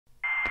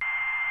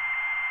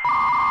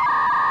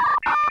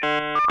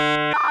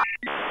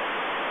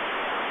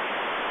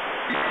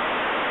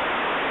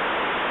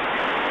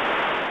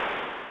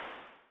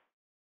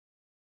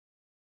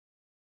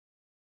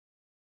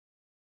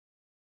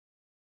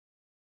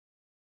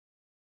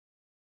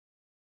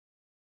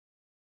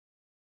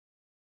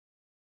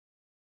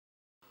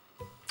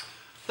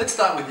Let's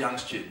start with young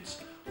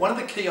students. One of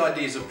the key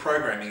ideas of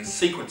programming is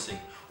sequencing,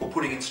 or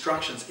putting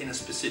instructions in a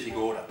specific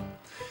order.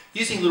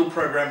 Using little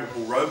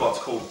programmable robots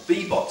called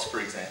B-bots, for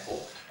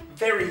example,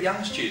 very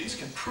young students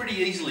can pretty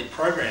easily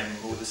program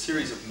them with a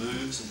series of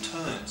moves and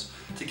turns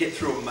to get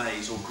through a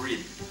maze or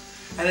grid.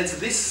 And it's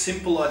this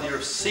simple idea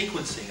of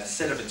sequencing a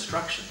set of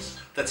instructions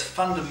that's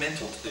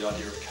fundamental to the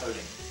idea of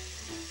coding.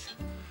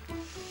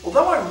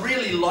 Although I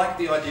really like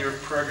the idea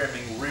of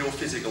programming real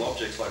physical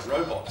objects like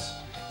robots,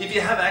 if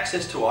you have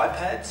access to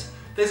iPads,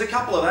 there's a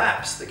couple of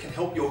apps that can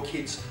help your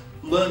kids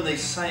learn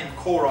these same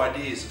core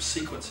ideas of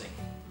sequencing.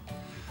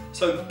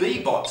 So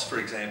B-bots, for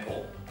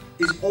example,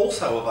 is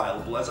also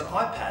available as an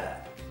iPad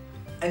app.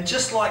 And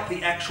just like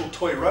the actual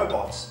toy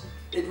robots,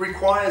 it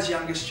requires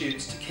younger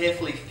students to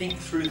carefully think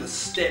through the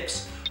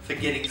steps for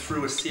getting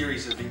through a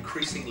series of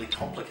increasingly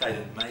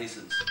complicated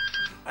mazes.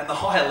 And the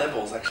higher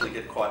levels actually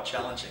get quite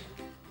challenging.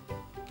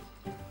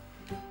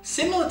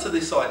 Similar to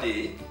this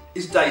idea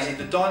is Daisy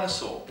the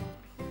Dinosaur.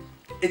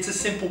 It's a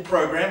simple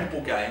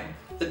programmable game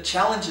that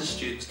challenges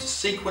students to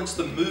sequence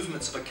the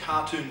movements of a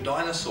cartoon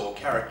dinosaur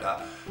character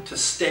to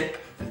step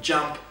and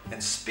jump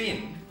and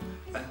spin,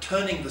 and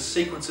turning the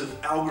sequence of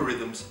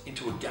algorithms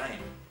into a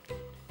game.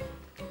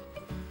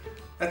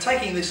 Now,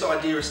 taking this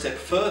idea a step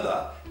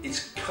further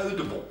is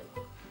Codable.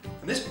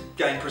 And this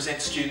game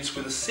presents students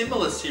with a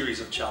similar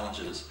series of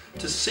challenges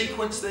to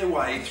sequence their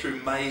way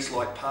through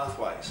maze-like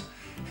pathways.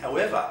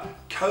 However,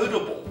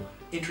 Codable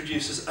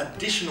introduces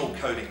additional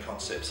coding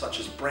concepts such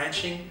as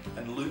branching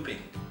and looping.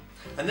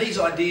 And these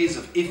ideas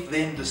of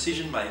if-then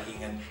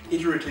decision-making and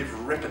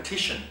iterative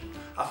repetition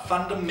are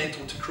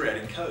fundamental to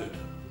creating code.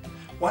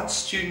 Once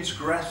students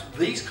grasp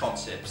these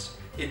concepts,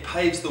 it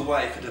paves the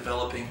way for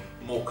developing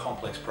more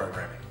complex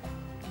programming.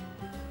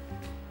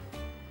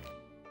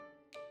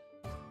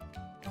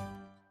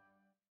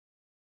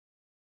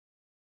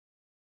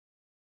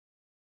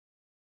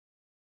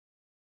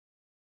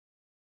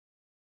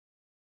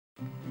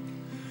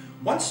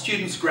 Once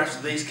students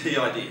grasp these key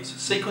ideas,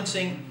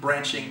 sequencing,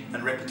 branching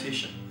and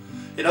repetition,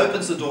 it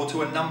opens the door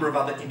to a number of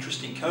other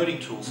interesting coding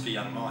tools for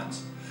young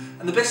minds.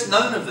 And the best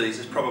known of these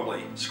is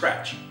probably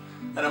Scratch,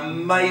 an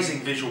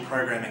amazing visual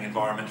programming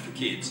environment for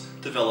kids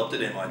developed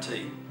at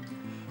MIT.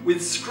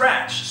 With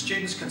Scratch,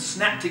 students can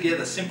snap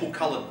together simple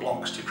coloured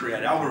blocks to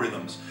create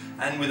algorithms,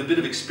 and with a bit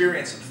of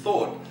experience and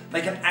thought, they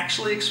can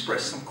actually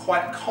express some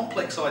quite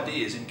complex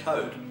ideas in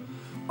code.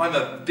 I'm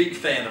a big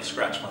fan of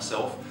Scratch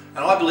myself,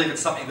 and I believe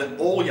it's something that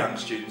all young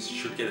students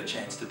should get a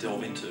chance to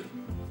delve into.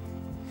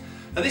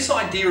 Now, this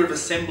idea of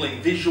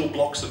assembling visual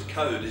blocks of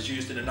code is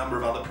used in a number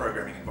of other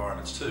programming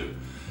environments too.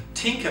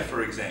 Tinker,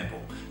 for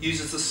example,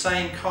 uses the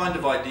same kind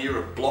of idea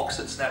of blocks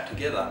that snap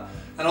together,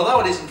 and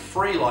although it isn't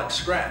free like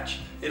Scratch,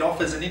 it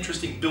offers an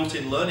interesting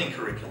built-in learning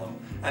curriculum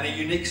and a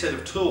unique set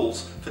of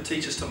tools for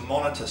teachers to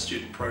monitor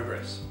student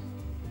progress.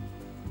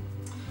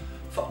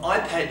 For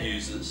iPad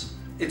users,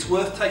 it's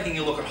worth taking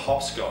a look at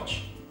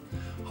Hopscotch.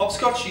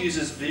 Hopscotch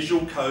uses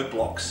visual code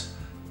blocks,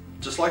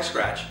 just like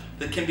Scratch,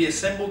 that can be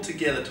assembled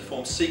together to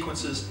form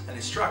sequences and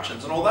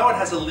instructions. And although it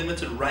has a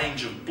limited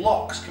range of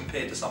blocks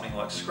compared to something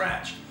like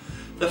Scratch,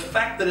 the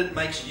fact that it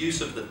makes use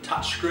of the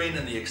touchscreen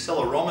and the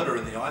accelerometer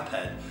in the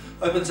iPad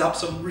opens up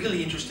some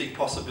really interesting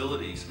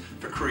possibilities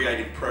for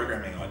creative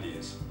programming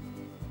ideas.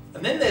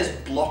 And then there's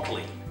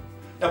Blockly.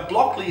 Now,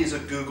 Blockly is a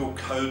Google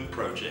code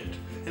project,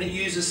 and it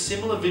uses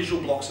similar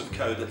visual blocks of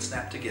code that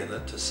snap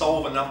together to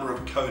solve a number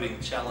of coding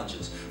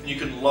challenges. And you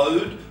can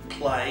load,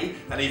 play,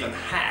 and even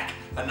hack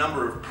a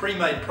number of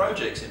pre-made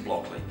projects in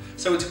Blockly.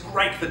 So it's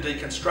great for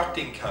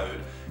deconstructing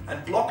code,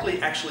 and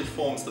Blockly actually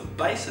forms the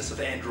basis of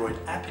Android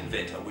App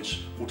Inventor,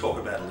 which we'll talk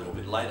about a little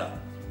bit later.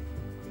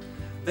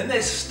 Then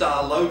there's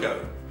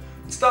StarLogo.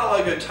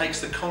 StarLogo takes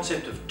the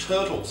concept of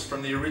turtles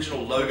from the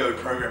original Logo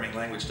programming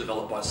language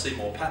developed by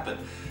Seymour Papert,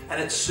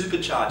 and it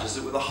supercharges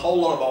it with a whole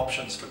lot of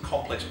options for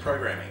complex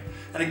programming.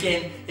 And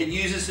again, it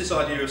uses this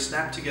idea of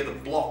snap together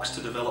blocks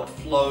to develop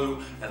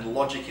flow and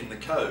logic in the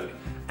code,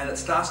 and it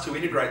starts to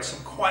integrate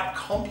some quite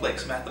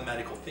complex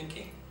mathematical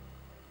thinking.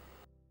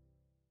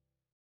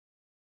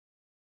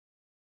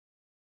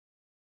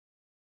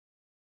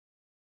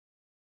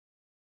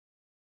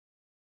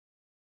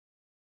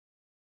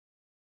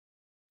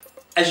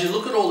 As you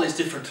look at all these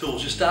different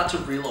tools, you start to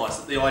realise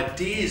that the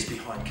ideas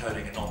behind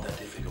coding are not that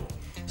difficult.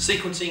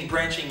 Sequencing,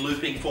 branching,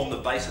 looping form the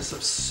basis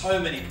of so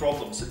many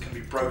problems that can be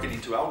broken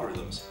into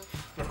algorithms.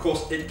 And of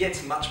course, it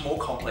gets much more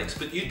complex,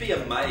 but you'd be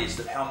amazed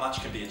at how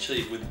much can be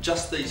achieved with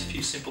just these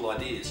few simple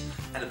ideas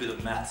and a bit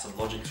of maths and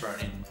logic thrown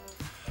in.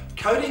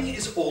 Coding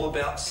is all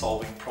about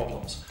solving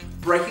problems,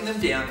 breaking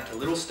them down into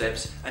little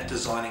steps and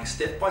designing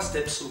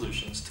step-by-step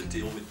solutions to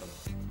deal with them.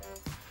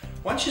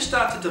 Once you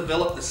start to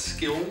develop the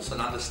skills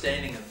and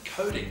understanding of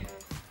coding,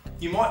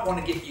 you might want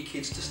to get your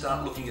kids to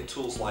start looking at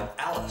tools like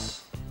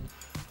Alice.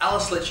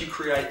 Alice lets you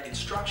create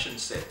instruction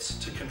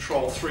sets to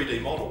control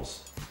 3D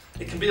models.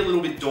 It can be a little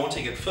bit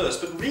daunting at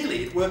first, but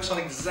really it works on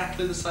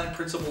exactly the same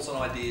principles and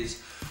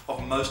ideas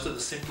of most of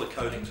the simpler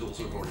coding tools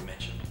we've already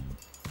mentioned.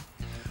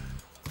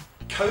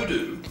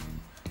 Kodoo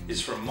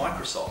is from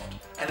Microsoft,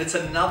 and it's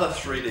another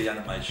 3D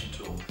animation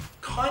tool,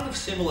 kind of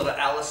similar to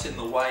Alice in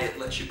the way it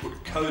lets you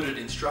put coded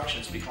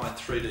instructions behind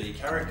 3D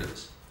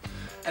characters.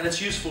 And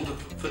it's useful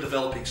for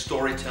developing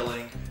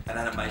storytelling and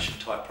animation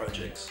type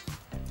projects.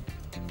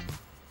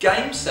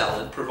 Game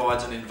Salad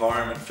provides an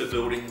environment for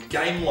building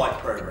game-like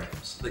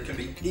programs that can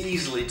be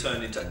easily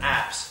turned into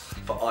apps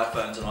for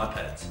iPhones and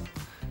iPads.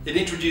 It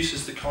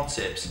introduces the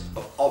concepts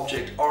of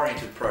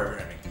object-oriented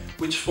programming,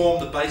 which form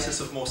the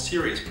basis of more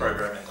serious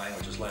programming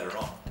languages later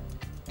on.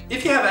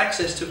 If you have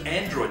access to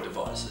Android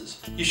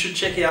devices, you should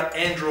check out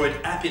Android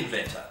App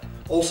Inventor,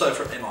 also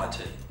from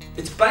MIT.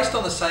 It's based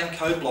on the same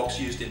code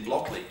blocks used in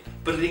Blockly,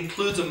 but it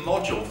includes a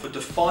module for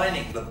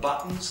defining the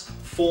buttons,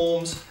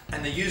 forms,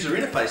 and the user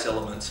interface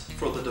elements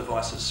for the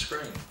device's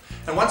screen.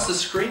 And once the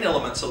screen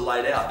elements are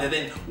laid out, they're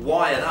then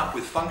wired up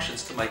with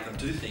functions to make them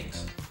do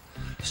things.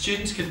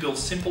 Students can build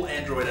simple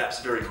Android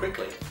apps very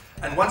quickly,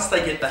 and once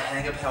they get the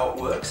hang of how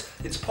it works,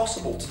 it's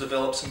possible to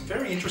develop some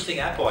very interesting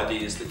app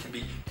ideas that can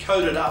be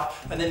coded up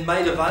and then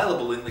made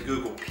available in the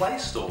Google Play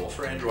Store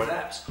for Android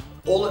apps,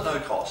 all at no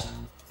cost.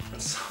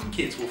 And some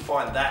kids will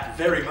find that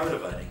very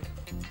motivating.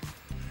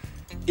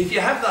 If you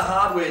have the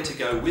hardware to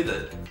go with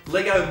it,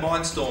 LEGO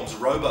Mindstorm's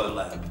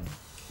RoboLab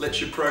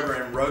lets you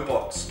program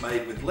robots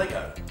made with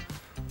LEGO.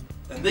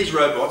 And these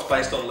robots,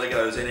 based on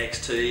LEGO's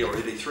NXT or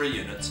EV3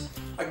 units,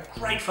 are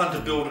great fun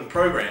to build and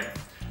program,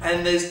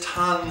 and there's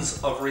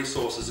tons of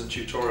resources and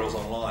tutorials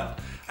online,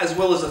 as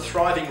well as a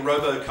thriving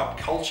RoboCup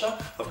culture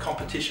of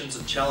competitions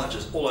and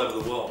challenges all over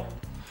the world.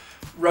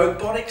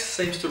 Robotics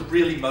seems to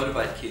really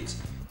motivate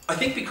kids. I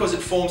think because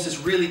it forms this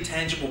really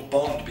tangible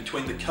bond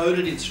between the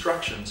coded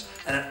instructions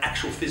and an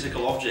actual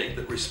physical object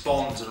that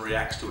responds and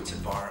reacts to its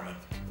environment.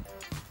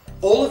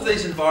 All of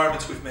these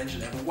environments we've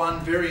mentioned have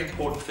one very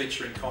important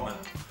feature in common.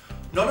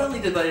 Not only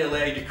do they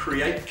allow you to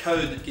create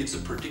code that gives a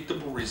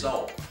predictable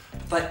result,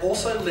 but they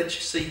also let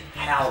you see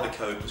how the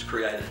code was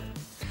created.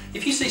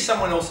 If you see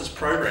someone else's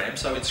program,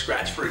 so in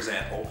Scratch for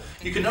example,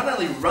 you can not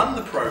only run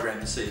the program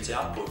and see its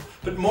output,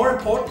 but more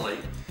importantly,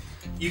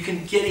 you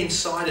can get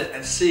inside it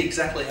and see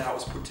exactly how it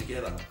was put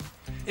together.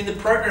 In the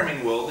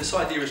programming world, this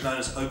idea is known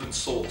as open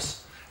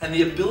source, and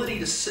the ability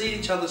to see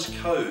each other's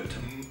code,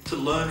 to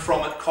learn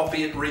from it,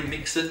 copy it,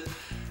 remix it,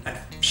 and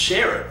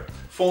share it,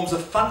 forms a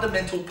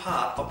fundamental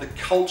part of the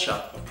culture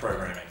of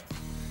programming.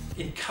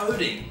 In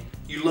coding,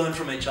 you learn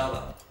from each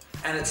other,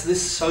 and it's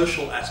this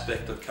social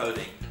aspect of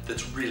coding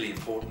that's really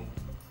important.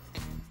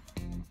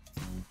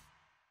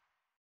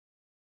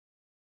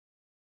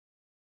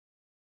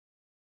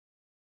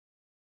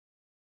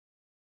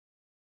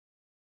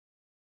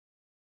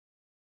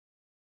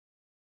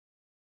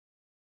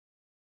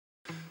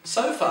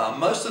 So far,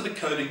 most of the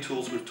coding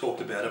tools we've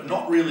talked about have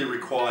not really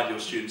required your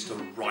students to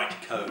write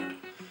code,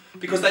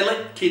 because they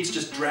let kids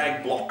just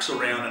drag blocks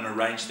around and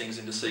arrange things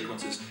into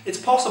sequences. It's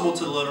possible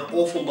to learn an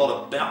awful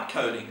lot about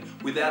coding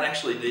without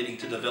actually needing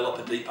to develop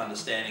a deep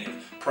understanding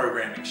of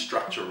programming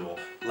structure or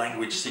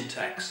language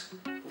syntax.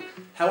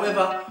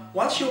 However,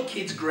 once your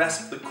kids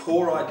grasp the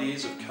core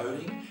ideas of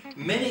coding,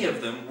 many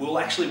of them will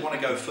actually want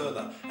to go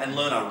further and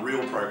learn a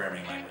real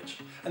programming language.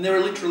 And there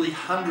are literally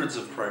hundreds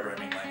of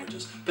programming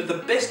languages, but the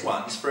best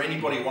ones for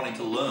anybody wanting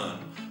to learn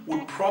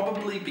would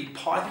probably be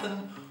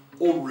Python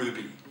or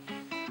Ruby.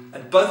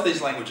 And both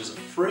these languages are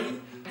free,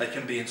 they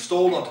can be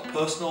installed onto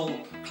personal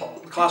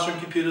classroom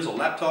computers or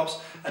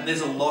laptops, and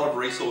there's a lot of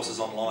resources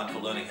online for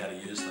learning how to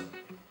use them.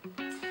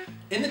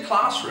 In the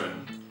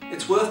classroom,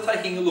 it's worth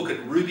taking a look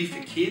at Ruby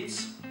for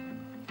Kids,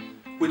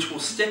 which will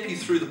step you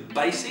through the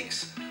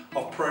basics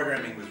of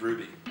programming with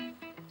Ruby.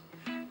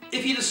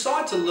 If you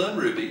decide to learn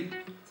Ruby,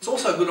 it's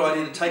also a good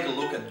idea to take a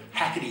look at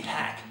Hackety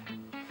Hack,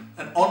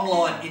 an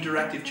online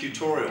interactive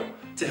tutorial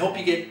to help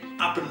you get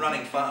up and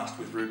running fast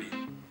with Ruby.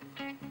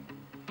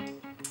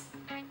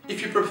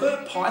 If you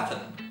prefer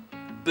Python,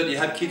 but you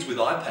have kids with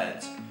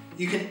iPads,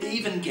 you can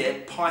even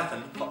get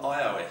Python for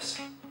iOS.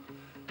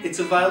 It's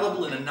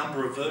available in a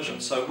number of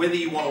versions, so whether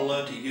you want to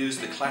learn to use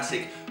the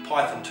classic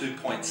Python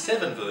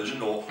 2.7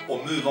 version or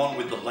move on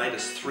with the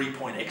latest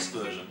 3.x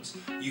versions,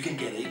 you can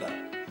get either.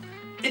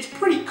 It's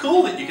pretty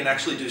cool that you can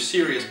actually do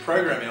serious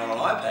programming on an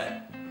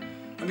iPad.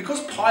 And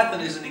because Python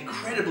is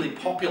incredibly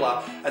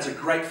popular as a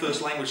great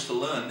first language to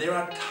learn, there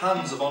are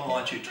tons of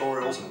online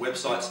tutorials and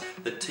websites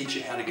that teach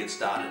you how to get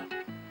started.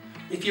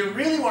 If you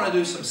really want to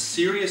do some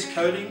serious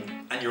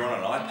coding and you're on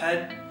an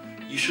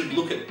iPad, you should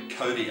look at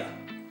Codia,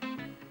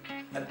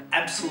 an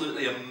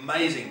absolutely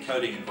amazing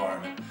coding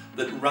environment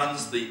that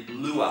runs the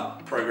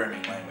Lua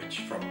programming language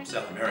from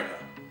South America.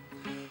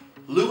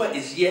 Lua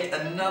is yet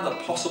another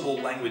possible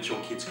language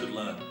your kids could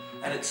learn,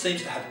 and it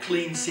seems to have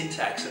clean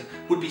syntax and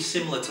would be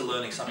similar to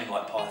learning something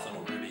like Python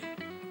or Ruby.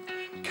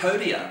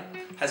 Codia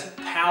has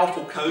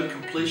powerful code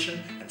completion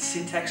and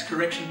syntax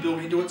correction built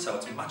into it, so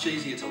it's much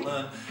easier to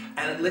learn,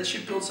 and it lets you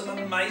build some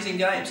amazing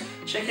games.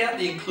 Check out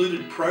the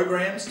included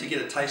programs to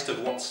get a taste of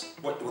what's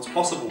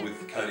possible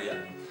with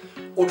Codia.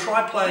 Or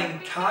try playing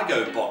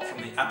Cargo Bot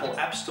from the Apple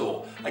App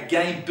Store, a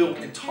game built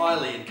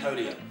entirely in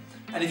Codia.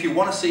 And if you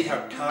want to see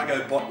how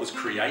Cargo Bot was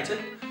created,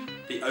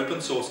 The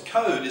open source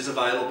code is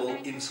available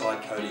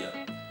inside Codio,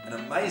 and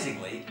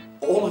amazingly,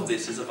 all of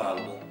this is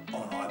available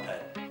on an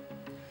iPad.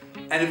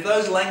 And if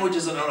those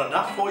languages are not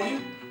enough for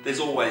you,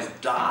 there's always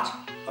Dart,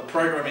 a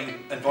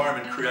programming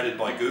environment created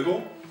by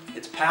Google.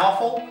 It's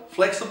powerful,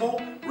 flexible,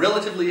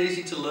 relatively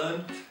easy to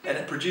learn, and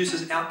it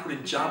produces output in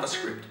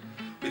JavaScript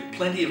with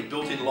plenty of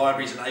built-in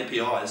libraries and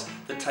APIs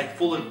that take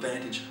full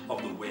advantage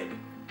of the web.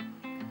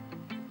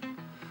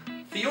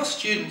 For your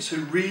students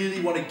who really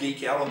want to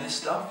geek out on this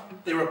stuff,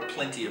 there are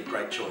plenty of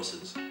great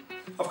choices.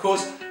 Of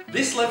course,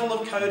 this level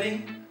of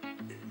coding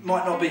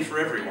might not be for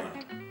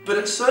everyone, but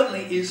it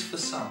certainly is for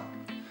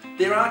some.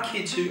 There are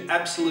kids who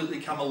absolutely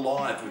come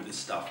alive with this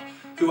stuff,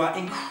 who are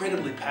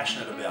incredibly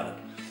passionate about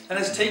it. And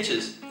as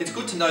teachers, it's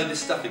good to know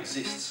this stuff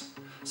exists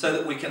so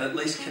that we can at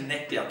least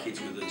connect our kids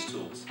with these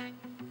tools.